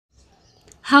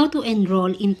How to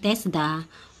enroll in Tesda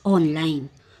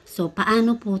Online. So,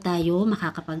 paano po tayo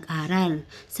makakapag-aral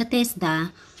sa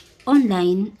Tesda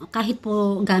Online kahit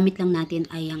po gamit lang natin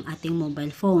ay ang ating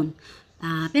mobile phone.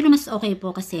 Pero mas okay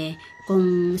po kasi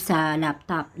kung sa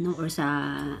laptop, no, or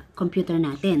sa computer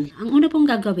natin. Ang una pong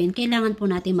gagawin, kailangan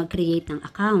po natin mag-create ng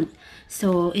account.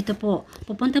 So, ito po,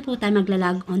 pupunta po tayo,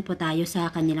 magla-log on po tayo sa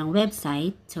kanilang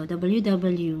website. So,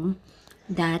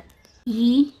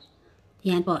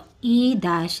 yan po,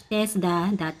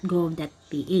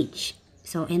 e-tesda.gov.ph.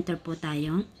 So, enter po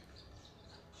tayo.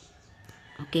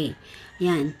 Okay,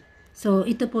 yan. So,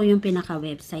 ito po yung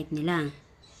pinaka-website nila.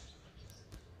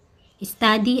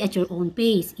 Study at your own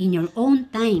pace, in your own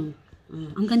time.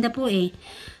 Ang ganda po eh.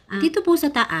 Dito po sa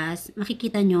taas,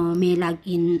 makikita nyo may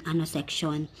login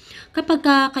section.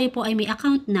 Kapag kayo po ay may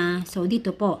account na, so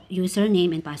dito po,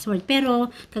 username and password.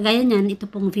 Pero kagaya nyan,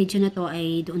 ito pong video na to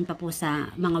ay doon pa po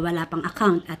sa mga wala pang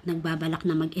account at nagbabalak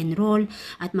na mag-enroll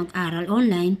at mag-aral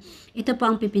online. Ito po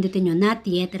ang pipindutin nyo, not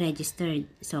yet registered.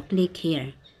 So click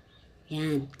here.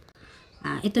 Yan.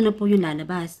 Ito na po yung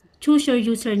lalabas. Choose your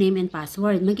username and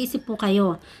password. Mag-isip po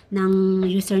kayo ng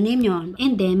username nyo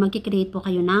and then mag-create po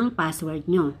kayo ng password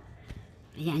nyo.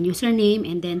 Ayan, username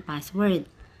and then password.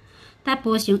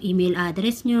 Tapos yung email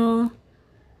address nyo,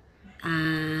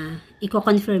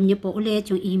 i-confirm nyo po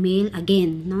ulit yung email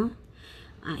again, no?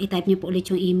 I-type nyo po ulit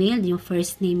yung email, yung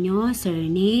first name nyo,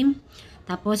 surname,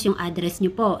 tapos yung address nyo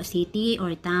po, city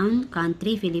or town,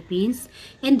 country, Philippines,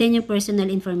 and then yung personal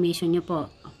information nyo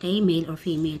po. Okay, male or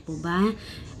female po ba?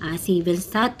 Civil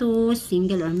status,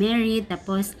 single or married,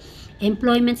 tapos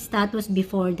employment status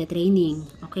before the training.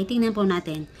 Okay, tingnan po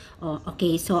natin.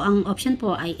 Okay, so ang option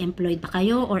po ay employed ba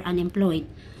kayo or unemployed?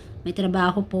 May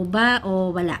trabaho po ba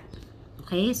o wala?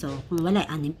 Okay, so kung wala,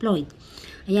 unemployed.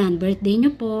 Ayan, birthday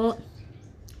nyo po.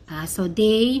 So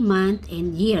day, month,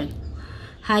 and year.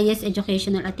 Highest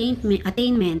educational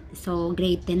attainment. So,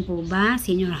 grade 10 po ba?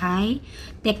 Senior high?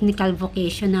 Technical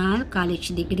vocational?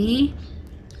 College degree?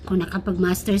 Kung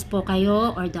nakapag-masters po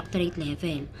kayo or doctorate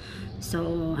level. So,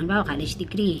 ano ba? College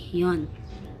degree. Yun.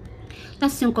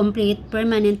 Tapos yung complete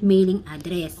permanent mailing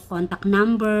address. Contact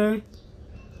number.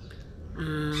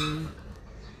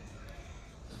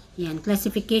 Yan.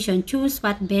 Classification. Choose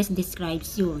what best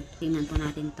describes you. Tingnan po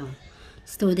natin to.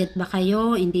 Student ba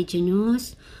kayo?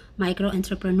 Indigenous?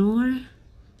 Micro-entrepreneur,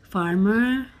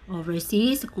 farmer,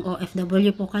 overseas, kung OFW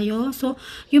po kayo. So,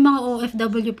 yung mga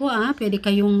OFW po, pwede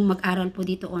kayong mag-aral po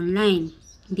dito online.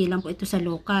 Hindi lang po ito sa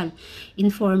local.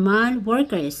 Informal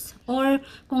workers. Or,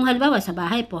 kung halimbawa sa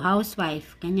bahay po,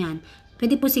 housewife, ganyan.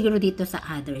 Pwede po siguro dito sa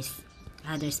others.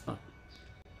 Others po.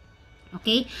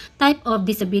 Okay? Type of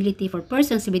disability for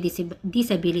persons with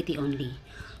disability only.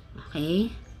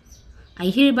 Okay? I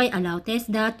hereby allow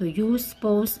Tesda to use,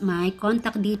 post my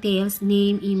contact details,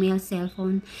 name, email, cell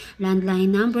phone, landline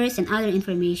numbers, and other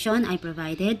information I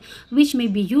provided, which may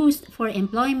be used for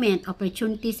employment,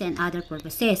 opportunities, and other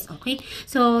purposes. Okay?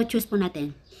 So, choose po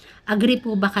natin. Agree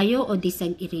po ba kayo o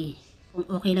disagree? Kung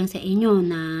okay lang sa inyo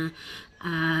na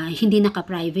hindi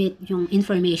naka-private yung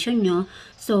information nyo,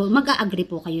 so mag-a-agree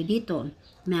po kayo dito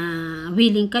na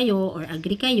willing kayo or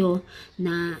agree kayo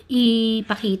na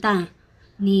ipakita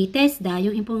ni Tesda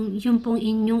yung pong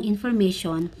inyong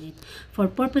information for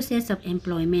purposes of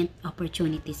employment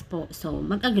opportunities po. So,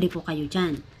 mag-agree po kayo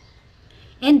dyan.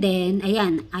 And then,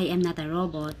 ayan, I am not a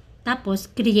robot. Tapos,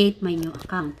 create my new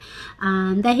account.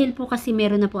 Dahil po kasi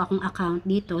meron na po akong account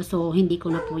dito, so hindi ko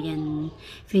na po yan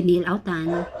fill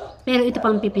outan. Pero ito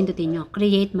pang pipindutin nyo,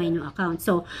 create my new account.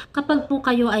 So, kapag po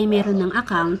kayo ay meron ng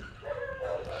account,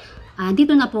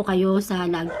 dito na po kayo sa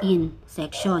login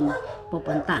section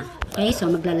pupunta. Okay, so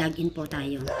magla-login po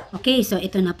tayo. Okay, so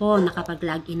ito na po,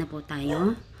 nakapag-login na po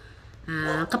tayo.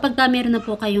 Kapag meron na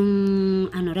po kayong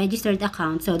registered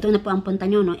account, so doon na po ang punta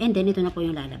nyo, no? And then ito na po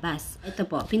yung lalabas. Ito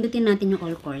po, pindutin natin yung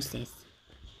all courses.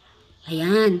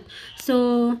 Ayan. So,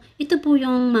 ito po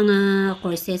yung mga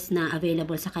courses na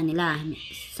available sa kanila.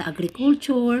 Sa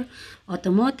agriculture,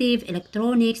 automotive,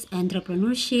 electronics,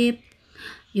 entrepreneurship,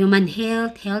 human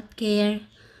health, healthcare,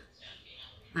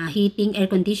 heating, air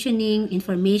conditioning,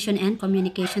 information and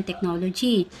communication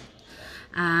technology,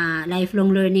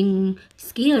 lifelong learning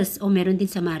skills, o meron din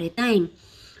sa maritime,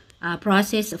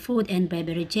 processed food and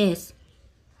beverages,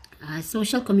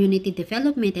 social community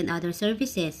development and other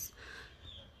services,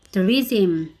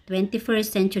 tourism,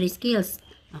 21st century skills.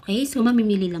 Okay, so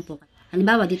mamimili lang po.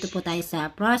 Halimbawa, dito po tayo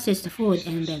sa processed food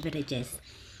and beverages.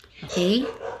 Okay,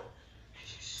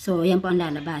 so yan po ang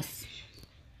lalabas.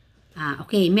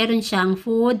 Okay, meron siyang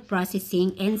food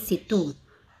processing NC2.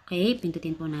 Okay,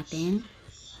 pindutin po natin.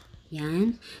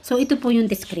 Yan. So, ito po yung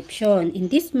description.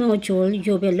 In this module,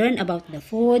 you will learn about the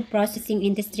food processing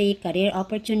industry, career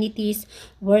opportunities,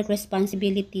 work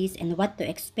responsibilities, and what to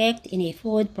expect in a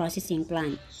food processing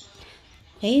plant.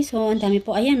 Okay, so ang dami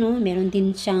po. Ayan, no? Meron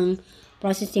din siyang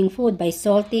processing food by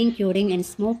salting, curing, and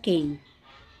smoking.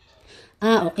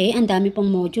 Okay. Ang dami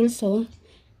pong modules. So,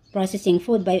 processing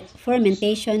food by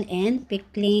fermentation and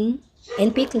pickling,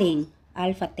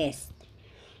 alpha test.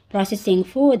 Processing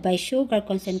food by sugar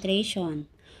concentration.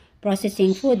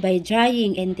 Processing food by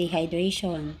drying and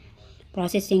dehydration.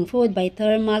 Processing food by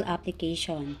thermal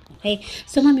application. Okay?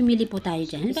 So, mamimili po tayo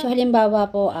dyan. So,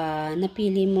 halimbawa po,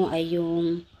 napili mo ay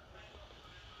yung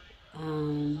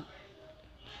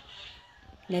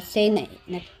let's say,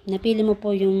 napili mo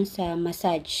po yung sa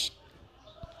massage.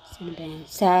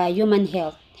 Sa human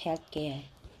healthcare.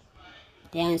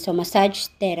 Yan. So, massage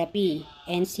therapy,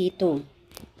 NC2.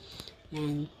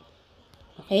 Yan.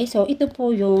 Okay, so ito po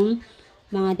yung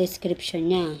mga description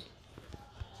niya.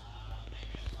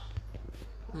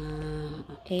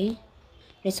 Okay.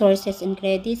 Resources and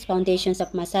credits, foundations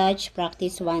of massage,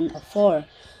 practice 1 of 4.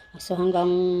 So hanggang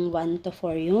 1 to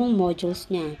 4 yung modules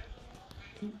niya.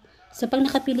 So pag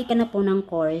nakapili ka na po ng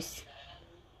course,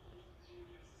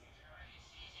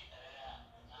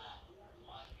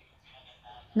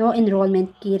 no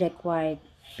enrollment key required.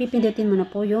 Pipindutin mo na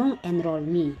po yung enroll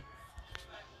me.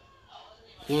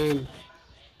 Yan.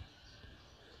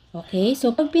 Okay,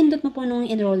 so pag pindot mo po nung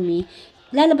enroll me,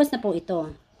 lalabas na po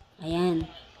ito. Ayan.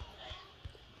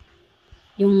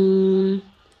 Yung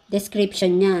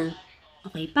description niya.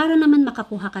 Okay, para naman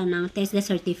makakuha ka ng Tesda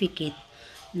certificate,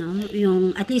 no?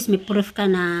 Yung at least may proof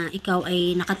ka na ikaw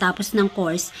ay nakatapos ng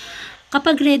course.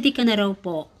 Kapag ready ka na raw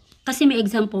po, kasi may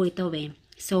exam po ito eh.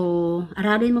 So,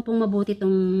 aralin mo pong mabuti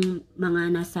itong mga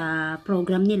nasa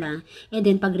program nila. And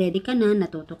then, pag ready ka na,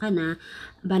 natuto ka na,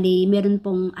 bali, meron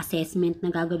pong assessment na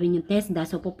gagawin yung TESDA.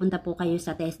 So, pupunta po kayo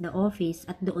sa TESDA office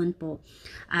at doon po,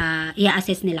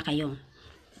 i-assess nila kayo.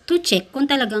 To check kung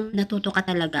talagang natuto ka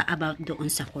talaga about doon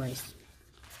sa course.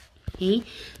 Okay?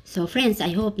 So, friends,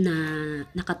 I hope na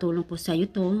nakatulong po sa iyo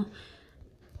to.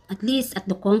 At least, at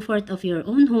the comfort of your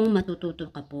own home, matututo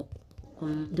ka po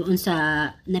kung doon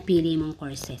sa napili mong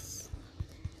courses.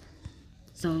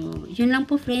 So, yun lang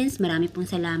po friends. Marami pong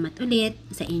salamat ulit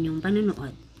sa inyong panonood.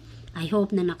 I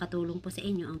hope na nakatulong po sa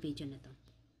inyo ang video na to.